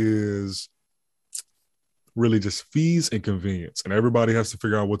there is really just fees and convenience. And everybody has to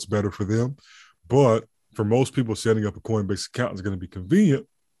figure out what's better for them. But for most people, setting up a Coinbase account is going to be convenient.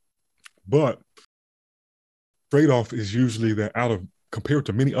 But trade-off is usually that compared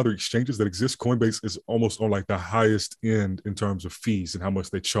to many other exchanges that exist, Coinbase is almost on like the highest end in terms of fees and how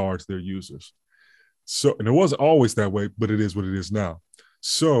much they charge their users. So, and it wasn't always that way, but it is what it is now.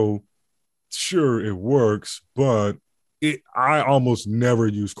 So sure, it works, but I almost never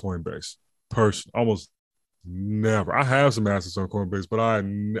use Coinbase personally, almost never. I have some assets on Coinbase, but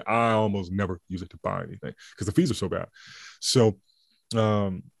I almost never use it to buy anything because the fees are so bad. So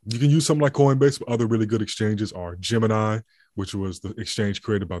you can use something like Coinbase, but other really good exchanges are Gemini, which was the exchange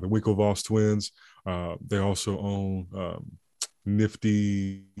created by the Winklevoss twins. They also own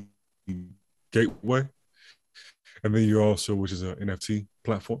Nifty Gateway. And then you also, which is an NFT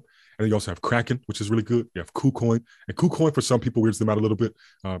platform. And then you also have Kraken, which is really good. You have KuCoin. And KuCoin, for some people, weirds them out a little bit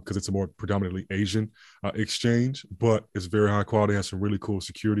because it's a more predominantly Asian exchange, but it's very high quality, has some really cool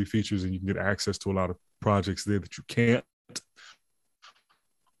security features, and you can get access to a lot of projects there that you can't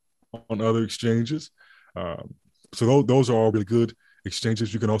on other exchanges. So those are all really good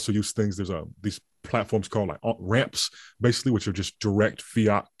exchanges. You can also use things. There's these platforms called like ramps, basically, which are just direct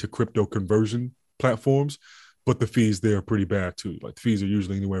fiat to crypto conversion platforms. But the fees there are pretty bad too. Like the fees are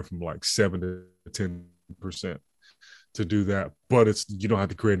usually anywhere from like 7 to 10% to do that. But you don't have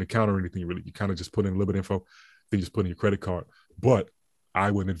to create an account or anything really. You kind of just put in a little bit of info, then you just put in your credit card. But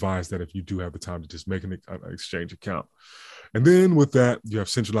I wouldn't advise that if you do have the time to just make an exchange account. And then with that, you have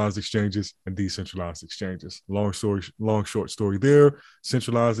centralized exchanges and decentralized exchanges. Long short story there.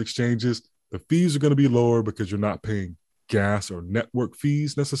 Centralized exchanges, the fees are going to be lower because you're not paying gas or network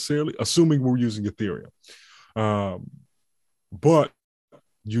fees necessarily, assuming we're using Ethereum. But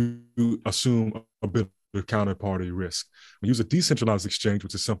you assume a bit of counterparty risk. We use a decentralized exchange,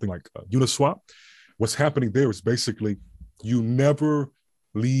 which is something like Uniswap. What's happening there is basically you never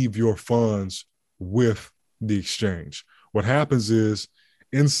leave your funds with the exchange. What happens is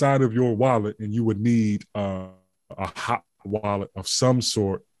inside of your wallet, and you would need a hot wallet of some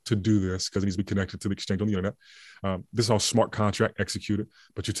sort to do this because it needs to be connected to the exchange on the internet. This is all smart contract executed,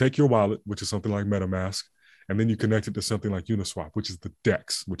 but you take your wallet, which is something like MetaMask, and then you connect it to something like Uniswap, which is the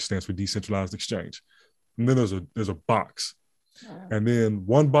DEX, which stands for Decentralized Exchange. And then there's a box. And then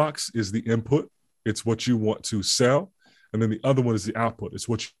one box is the input. It's what you want to sell. And then the other one is the output. It's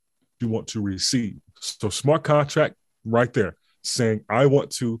what you want to receive. So smart contract right there saying, I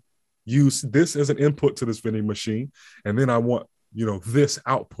want to use this as an input to this vending machine. And then I want, this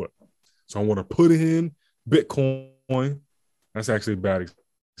output. So I want to put in Bitcoin. That's actually a bad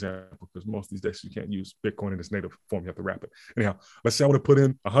example because most of these days you can't use Bitcoin in its native form. You have to wrap it. Anyhow, let's say I want to put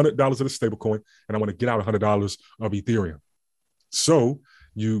in $100 of the stablecoin and I want to get out $100 of Ethereum. So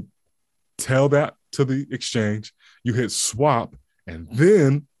you tell that to the exchange, you hit swap, and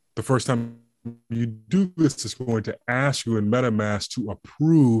then The first time you do this, it's going to ask you in MetaMask to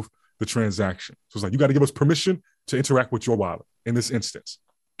approve the transaction. So it's like, you got to give us permission to interact with your wallet in this instance.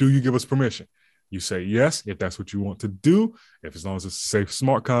 Do you give us permission? You say yes, if that's what you want to do. If as long as it's a safe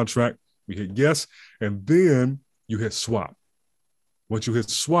smart contract, we hit yes. And then you hit swap. Once you hit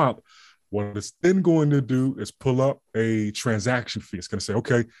swap, what it's then going to do is pull up a transaction fee. It's going to say,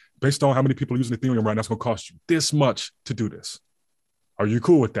 okay, based on how many people are using Ethereum right now, it's going to cost you this much to do this. Are you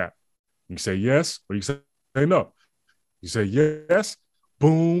cool with that? You say yes, or you say no. You say yes,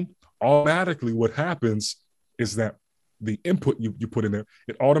 boom. Automatically, what happens is that the input you put in there,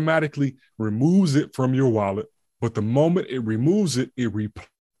 it automatically removes it from your wallet. But the moment it removes it, it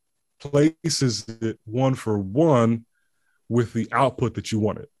replaces it one for one with the output that you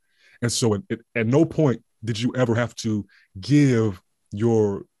wanted. And so at no point did you ever have to give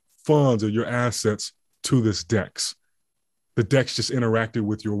your funds or your assets to this DEX. The DEX just interacted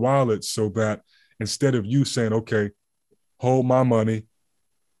with your wallet so that instead of you saying, okay, hold my money,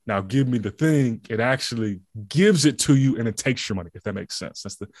 now give me the thing, it actually gives it to you and it takes your money, if that makes sense.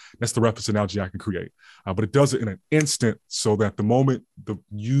 That's the reference analogy I can create. But it does it in an instant so that the moment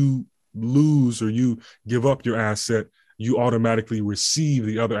you lose or you give up your asset, you automatically receive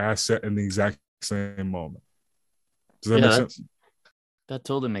the other asset in the exact same moment. Does that make sense? That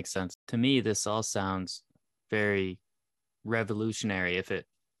totally makes sense. To me, this all sounds very revolutionary if it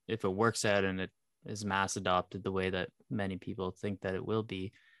works out and it is mass adopted the way that many people think that it will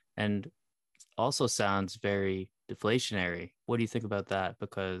be, and also sounds very deflationary. What do you think about that?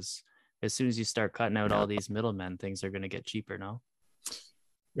 Because as soon as you start cutting out all these middlemen, things are going to get cheaper, no?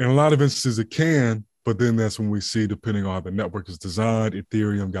 In a lot of instances it can, but then that's when we see, depending on how the network is designed,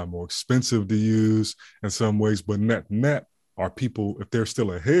 Ethereum got more expensive to use in some ways, but net are people, if they're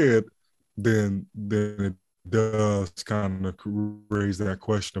still ahead, then it does kind of raise that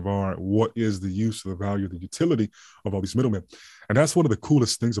question of, all right, what is the use of the value, the utility of all these middlemen? And that's one of the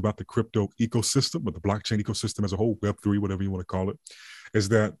coolest things about the crypto ecosystem, or the blockchain ecosystem as a whole, Web3, whatever you want to call it, is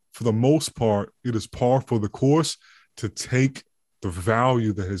that for the most part, it is par for the course to take the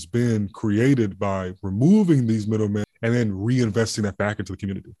value that has been created by removing these middlemen and then reinvesting that back into the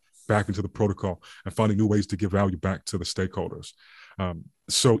community, back into the protocol, and finding new ways to give value back to the stakeholders.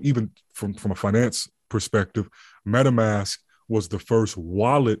 So even from a finance perspective, MetaMask was the first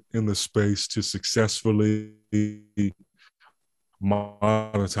wallet in the space to successfully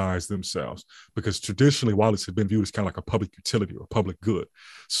monetize themselves, because traditionally wallets have been viewed as kind of like a public utility or a public good.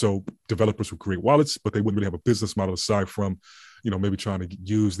 So developers would create wallets, but they wouldn't really have a business model aside from, maybe trying to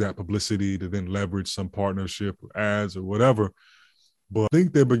use that publicity to then leverage some partnership or ads or whatever. But I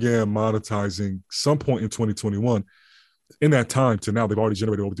think they began monetizing some point in 2021. In that time to now, they've already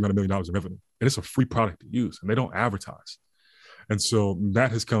generated over $300 million in revenue. And it's a free product to use, and they don't advertise. And so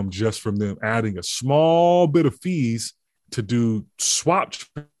that has come just from them adding a small bit of fees to do swap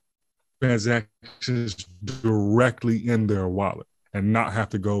transactions directly in their wallet and not have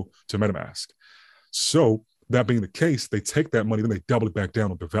to go to MetaMask. So that being the case, they take that money, then they double it back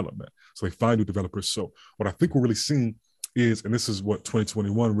down on development. So they find new developers. So what I think we're really seeing is, and this is what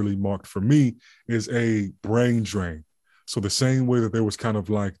 2021 really marked for me, is a brain drain. So the same way that there was kind of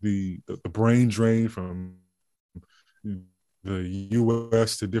like the brain drain from the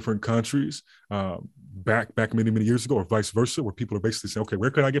U.S. to different countries back many, many years ago, or vice versa, where people are basically saying, okay,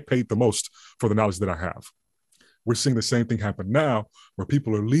 where can I get paid the most for the knowledge that I have? We're seeing the same thing happen now, where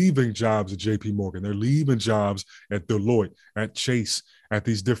people are leaving jobs at JP Morgan. They're leaving jobs at Deloitte, at Chase, at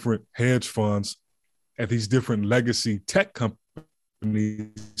these different hedge funds, at these different legacy tech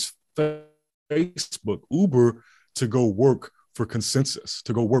companies, Facebook, Uber, to go work for Consensus,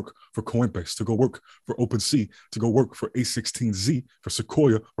 to go work for Coinbase, to go work for OpenSea, to go work for A16Z, for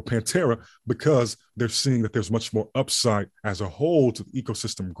Sequoia or Pantera, because they're seeing that there's much more upside as a whole to the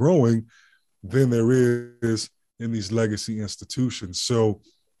ecosystem growing than there is in these legacy institutions. So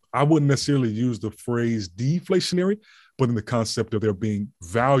I wouldn't necessarily use the phrase deflationary, but in the concept of there being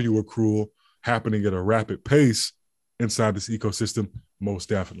value accrual happening at a rapid pace inside this ecosystem, most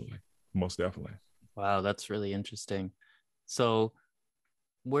definitely. Most definitely. Wow, that's really interesting. So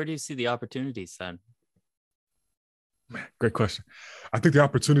where do you see the opportunities then? Man, great question. I think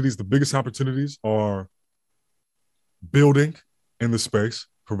the biggest opportunities are building in the space,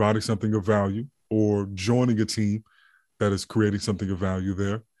 providing something of value, or joining a team that is creating something of value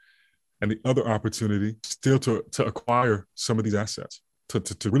there. And the other opportunity still to acquire some of these assets,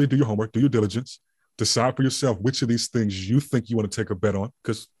 to really do your homework, do your diligence, decide for yourself which of these things you think you want to take a bet on,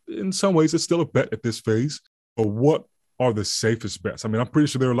 because in some ways it's still a bet at this phase, but what are the safest bets? I mean, I'm pretty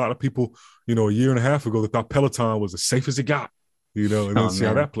sure there are a lot of people, a year and a half ago that thought Peloton was the safest it got. and then Oh see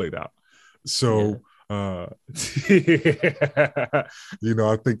how man. that played out. Yeah. So, I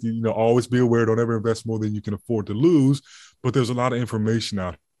think, always be aware, don't ever invest more than you can afford to lose. But there's a lot of information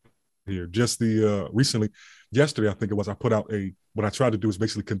out here. Just recently, yesterday, I think it was, I put out what I tried to do is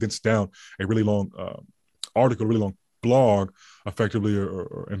basically condense down a really long article, a really long blog, effectively,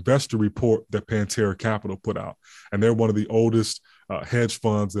 or investor report that Pantera Capital put out. And they're one of the oldest hedge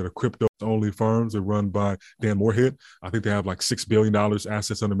funds that are crypto only firms. They're run by Dan Moorhead. I think they have like $6 billion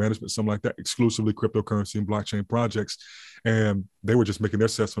assets under management, something like that, exclusively cryptocurrency and blockchain projects. And they were just making their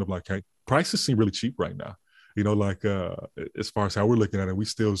assessment of like, hey, prices seem really cheap right now. As far as how we're looking at it, we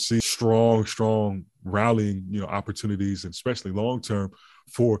still see strong rallying, opportunities, and especially long term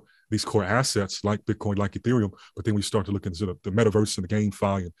for these core assets like Bitcoin, like Ethereum. But then we start to look into the metaverse and the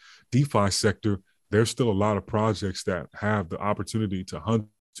GameFi and DeFi sector. There's still a lot of projects that have the opportunity to 100,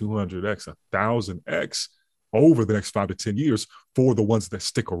 200x, 1,000x over the next 5 to 10 years for the ones that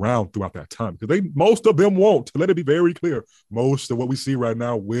stick around throughout that time. Because most of them won't. Let it be very clear. Most of what we see right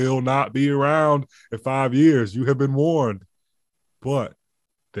now will not be around in 5 years. You have been warned. But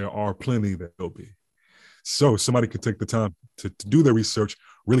there are plenty that will be. So somebody can take the time to do their research,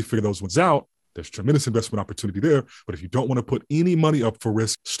 really figure those ones out. There's tremendous investment opportunity there. But if you don't want to put any money up for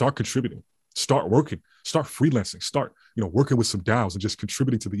risk, start contributing, start working, start freelancing, start working with some DAOs and just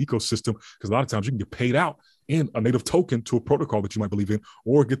contributing to the ecosystem. Because a lot of times you can get paid out in a native token to a protocol that you might believe in,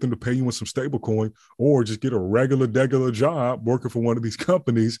 or get them to pay you in some stable coin, or just get a regular job working for one of these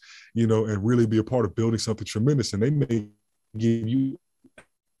companies, and really be a part of building something tremendous. And they may give you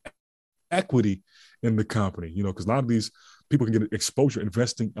equity in the company, because a lot of these people can get exposure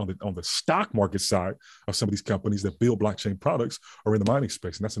investing on the stock market side of some of these companies that build blockchain products or in the mining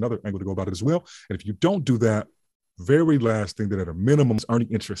space. And that's another angle to go about it as well. And if you don't do that, very last thing that at a minimum is earning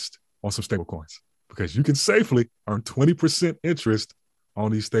interest on some stable coins, because you can safely earn 20% interest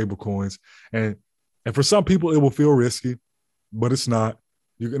on these stable coins. And for some people, it will feel risky, but it's not.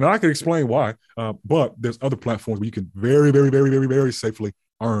 And I can explain why, but there's other platforms where you can very, very, very, very, very safely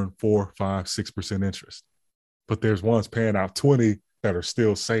earn 4, 5, 6% interest. But there's ones paying out 20 that are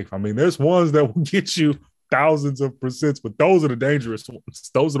still safe. I mean, there's ones that will get you thousands of percents, but those are the dangerous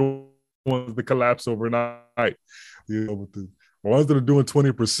ones. Those are the ones that collapse overnight. But the ones that are doing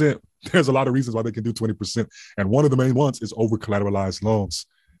 20%, there's a lot of reasons why they can do 20%. And one of the main ones is over collateralized loans.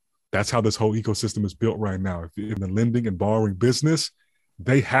 That's how this whole ecosystem is built right now. If you're in the lending and borrowing business,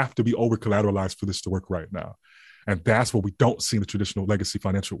 they have to be over collateralized for this to work right now. And that's what we don't see in the traditional legacy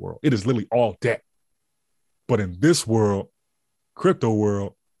financial world. It is literally all debt. But in this world, crypto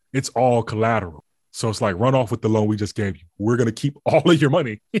world, it's all collateral. So it's like, run off with the loan we just gave you. We're going to keep all of your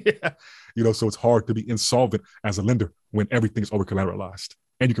money. So it's hard to be insolvent as a lender when everything is over collateralized.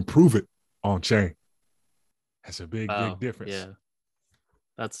 And you can prove it on chain. That's a big difference.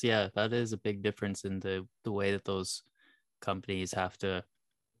 Yeah. That is a big difference in the way that those companies have to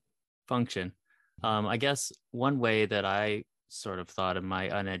function. I guess one way that I sort of thought in my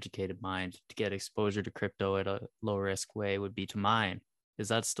uneducated mind to get exposure to crypto at a low risk way would be to mine. Is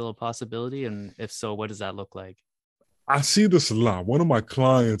that still a possibility? And if so, what does that look like? I see this a lot. One of my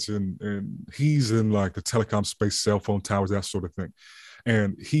clients, and he's in like the telecom space, cell phone towers, that sort of thing.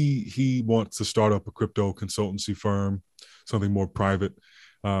 And he wants to start up a crypto consultancy firm, something more private.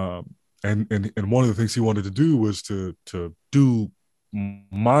 And one of the things he wanted to do was to do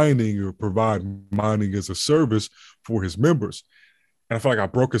mining or provide mining as a service for his members. And I feel like I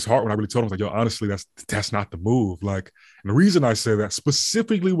broke his heart when I really told him, like, yo, honestly, that's not the move. Like, and the reason I say that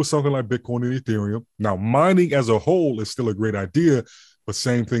specifically with something like Bitcoin and Ethereum, now mining as a whole is still a great idea, but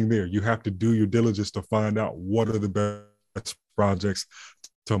same thing there. You have to do your diligence to find out what are the best projects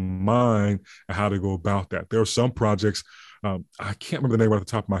to mine and how to go about that. There are some projects, I can't remember the name right at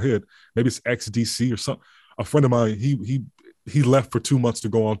the top of my head. Maybe it's XDC or something. A friend of mine, he left for 2 months to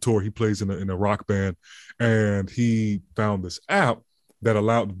go on tour. He plays in a rock band, and he found this app that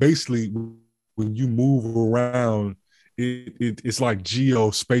allowed, basically, when you move around, it's like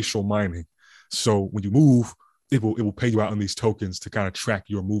geospatial mining. So when you move, it will pay you out in these tokens to kind of track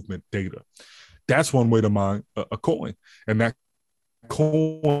your movement data. That's one way to mine a coin. And that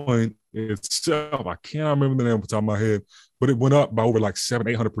coin itself, I can't remember the name off the top of my head, but it went up by over like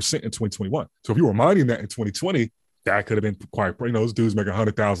 700-800% in 2021. So if you were mining that in 2020, that could have been quite, those dudes making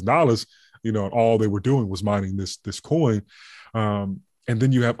 $100,000, and all they were doing was mining this coin. And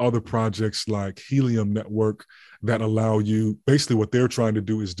then you have other projects like Helium Network that allow you, basically what they're trying to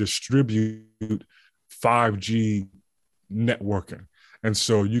do is distribute 5G networking. And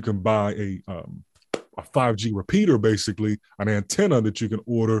so you can buy a 5G repeater, basically an antenna that you can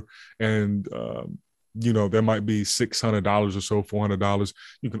order, and there might be $600 or so, $400.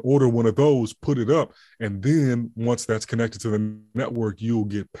 You can order one of those, put it up, and then once that's connected to the network, you'll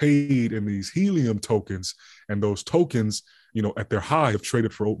get paid in these helium tokens. And those tokens, at their high have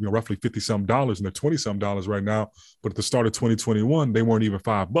traded for roughly 50 some dollars, and they're 20 some dollars right now. But at the start of 2021, they weren't even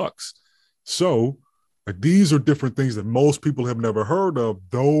 $5. So these are different things that most people have never heard of.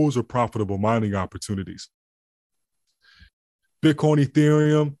 Those are profitable mining opportunities. Bitcoin,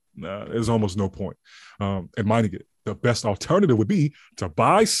 Ethereum, there's almost no point in mining it. The best alternative would be to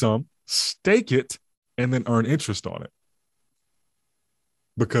buy some, stake it, and then earn interest on it.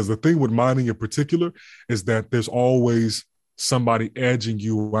 Because the thing with mining in particular is that there's always somebody edging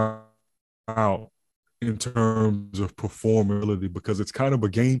you out in terms of performability, because it's kind of a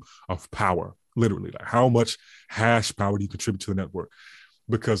game of power, literally. Like, how much hash power do you contribute to the network?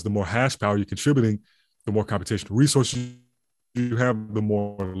 Because the more hash power you're contributing, the more computational resources you have, the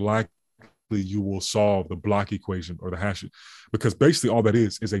more likely you will solve the block equation or the hash. Because basically all that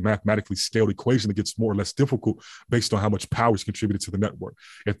is a mathematically scaled equation that gets more or less difficult based on how much power is contributed to the network.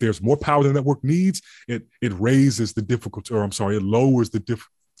 If there's more power than the network needs, it raises the difficulty, or I'm sorry, it lowers the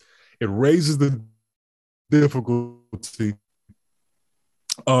it raises the difficulty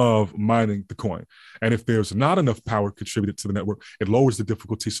of mining the coin. And if there's not enough power contributed to the network, it lowers the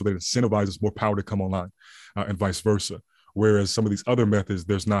difficulty, so that it incentivizes more power to come online, and vice versa. Whereas some of these other methods,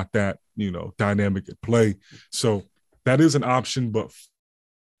 there's not that, dynamic at play. So that is an option, but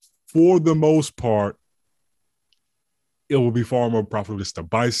for the most part, it will be far more profitable just to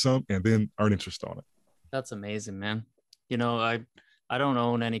buy some and then earn interest on it. That's amazing, man. I don't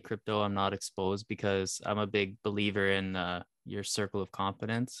own any crypto. I'm not exposed because I'm a big believer in your circle of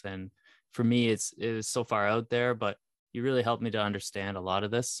competence. And for me, it is so far out there, but you really helped me to understand a lot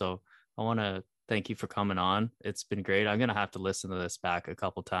of this. So I want to thank you for coming on. It's been great. I'm going to have to listen to this back a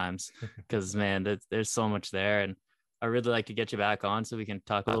couple times because, man, there's so much there. And I really like to get you back on so we can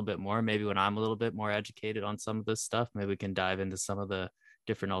talk a little bit more. Maybe when I'm a little bit more educated on some of this stuff, maybe we can dive into some of the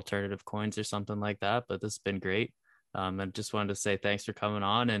different alternative coins or something like that. But this has been great. I just wanted to say thanks for coming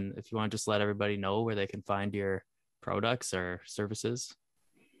on. And if you want to just let everybody know where they can find your products or services.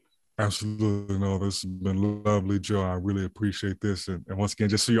 Absolutely. No, this has been lovely, Joe. I really appreciate this. And once again,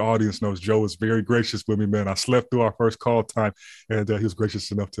 just so your audience knows, Joe was very gracious with me, man. I slept through our first call time, and he was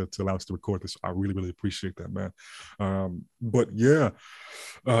gracious enough to allow us to record this. I really, really appreciate that, man. But yeah,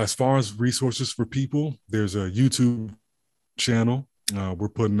 as far as resources for people, there's a YouTube channel. We're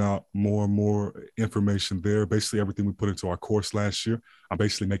putting out more and more information there. Basically, everything we put into our course last year, I'm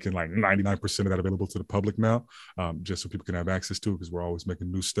basically making like 99% of that available to the public now, just so people can have access to it, because we're always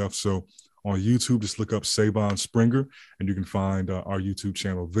making new stuff. So on YouTube, just look up Savon Springer, and you can find our YouTube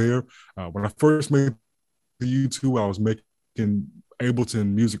channel there. When I first made the YouTube, I was making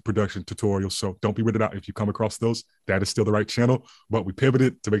Ableton music production tutorials. So don't be weirded out if you come across those. That is still the right channel, but we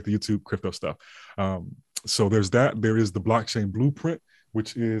pivoted to make the YouTube crypto stuff. So there's that. There is the Blockchain Blueprint,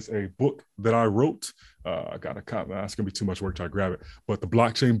 which is a book that I wrote. I got a copy. It's going to be too much work to grab it. But the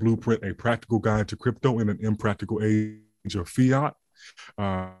Blockchain Blueprint, a practical guide to crypto in an impractical age of fiat.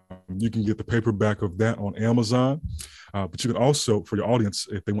 You can get the paperback of that on Amazon. But you can also, for your audience,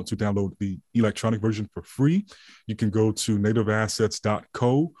 if they want to download the electronic version for free, you can go to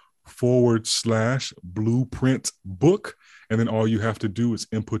nativeassets.co/blueprint book. And then all you have to do is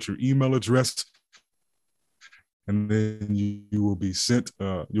input your email address, and then you will be sent,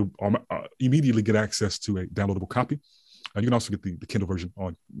 you'll immediately get access to a downloadable copy. You can also get the Kindle version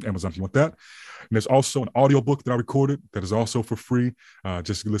on Amazon if you want that. And there's also an audiobook that I recorded that is also for free.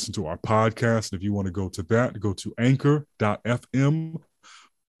 Just listen to our podcast. If you want to go to that, go to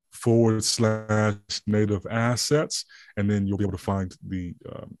anchor.fm/native assets. And then you'll be able to find the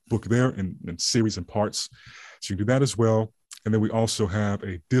book there in series and parts. So you can do that as well. And then we also have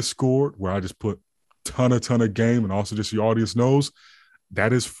a Discord where I just put ton of game, and also just your audience knows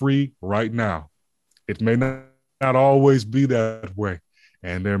that is free right now. It may not always be that way,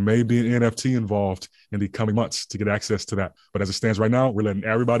 and there may be an NFT involved in the coming months to get access to that. But as it stands right now, we're letting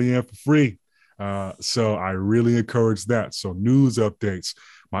everybody in for free. So I really encourage that. So news updates,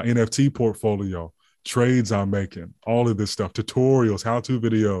 my NFT portfolio, trades I'm making, all of this stuff, tutorials, how-to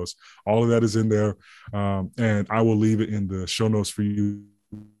videos, all of that is in there. And I will leave it in the show notes for you.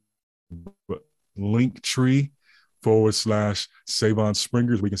 But Linktree/Savon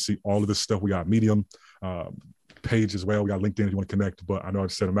Springers. We can see all of this stuff. We got Medium page as well. We got LinkedIn if you want to connect, but I know I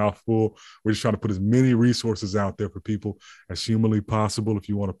just said a mouthful. We're just trying to put as many resources out there for people as humanly possible. If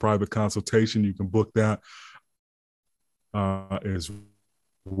you want a private consultation, you can book that as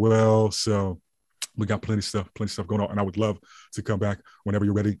well. So, We got plenty of stuff going on. And I would love to come back whenever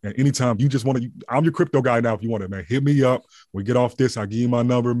you're ready. And anytime you just want to, I'm your crypto guy now. If you want it, man, hit me up. We get off this, I'll give you my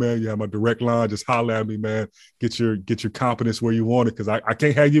number, man. You have my direct line. Just holler at me, man. Get your confidence where you want it. Cause I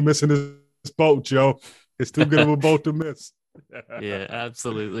can't have you missing this boat, Joe. It's too good of a boat to miss. Yeah,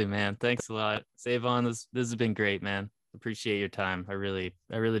 absolutely, man. Thanks a lot. Savon, this has been great, man. Appreciate your time. I really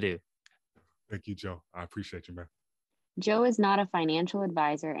do. Thank you, Joe. I appreciate you, man. Joe is not a financial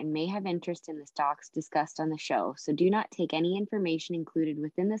advisor and may have interest in the stocks discussed on the show, so do not take any information included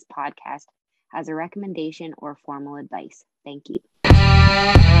within this podcast as a recommendation or formal advice. Thank you.